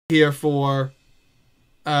here for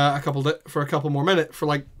a couple more minutes, for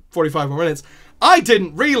like 45 more minutes. I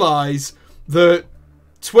didn't realize that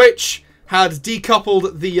Twitch had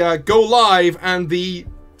decoupled the go live and the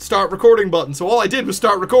start recording button, so all I did was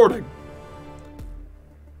start recording.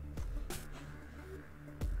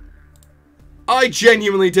 I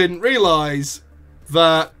genuinely didn't realize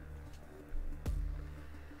that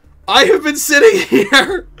I have been sitting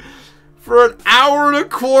here for an hour and a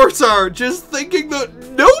quarter just thinking that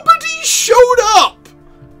nobody showed up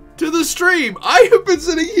to the stream. I have been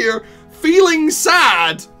sitting here feeling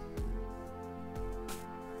sad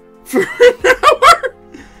for an hour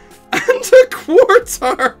and a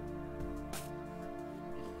quarter.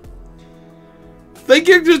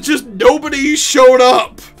 Thinking that just nobody showed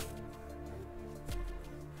up.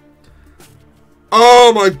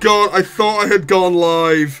 Oh my god, I thought I had gone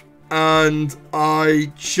live and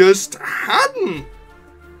I just hadn't.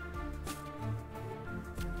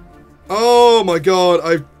 Oh my god,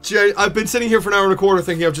 I've been sitting here for an hour and a quarter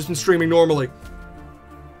thinking I've just been streaming normally.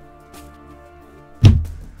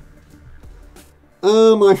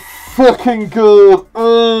 Oh my fucking god.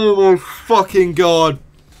 Oh my fucking god.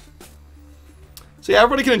 See,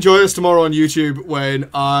 everybody can enjoy this tomorrow on YouTube when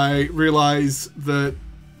I realize that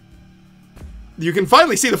you can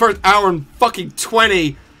finally see the first hour and fucking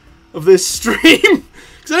 20 of this stream.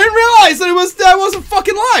 Because I didn't realize that I wasn't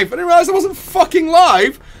fucking live. I didn't realize I wasn't fucking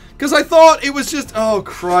live. Because I thought it was just... Oh,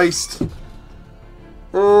 Christ.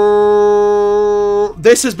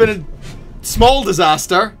 This has been a small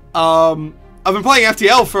disaster. I've been playing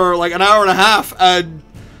FTL for like an hour and a half, and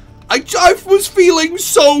I was feeling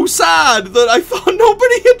so sad that I just thought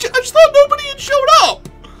nobody had showed up.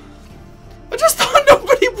 I just thought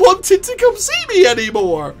nobody wanted to come see me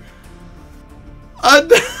anymore. And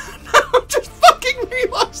now I just fucking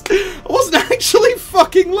realized I wasn't actually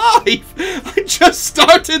fucking live. I just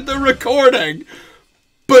started the recording,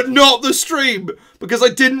 but not the stream, because I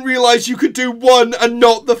didn't realize you could do one and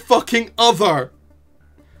not the fucking other.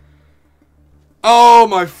 Oh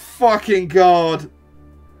my fucking god.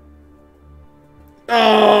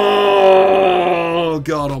 Oh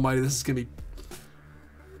god almighty, this is gonna be...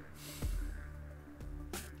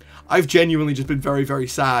 I've genuinely just been very, very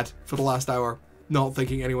sad for the last hour, not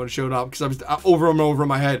thinking anyone showed up, because I was over and over in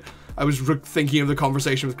my head. I was thinking of the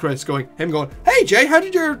conversation with Chris, him going, "Hey Jay, how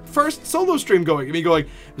did your first solo stream going?" And me going,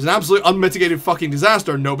 "It was an absolute unmitigated fucking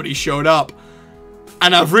disaster. Nobody showed up."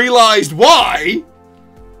 And I've realized why.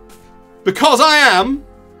 Because I am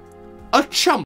a chump.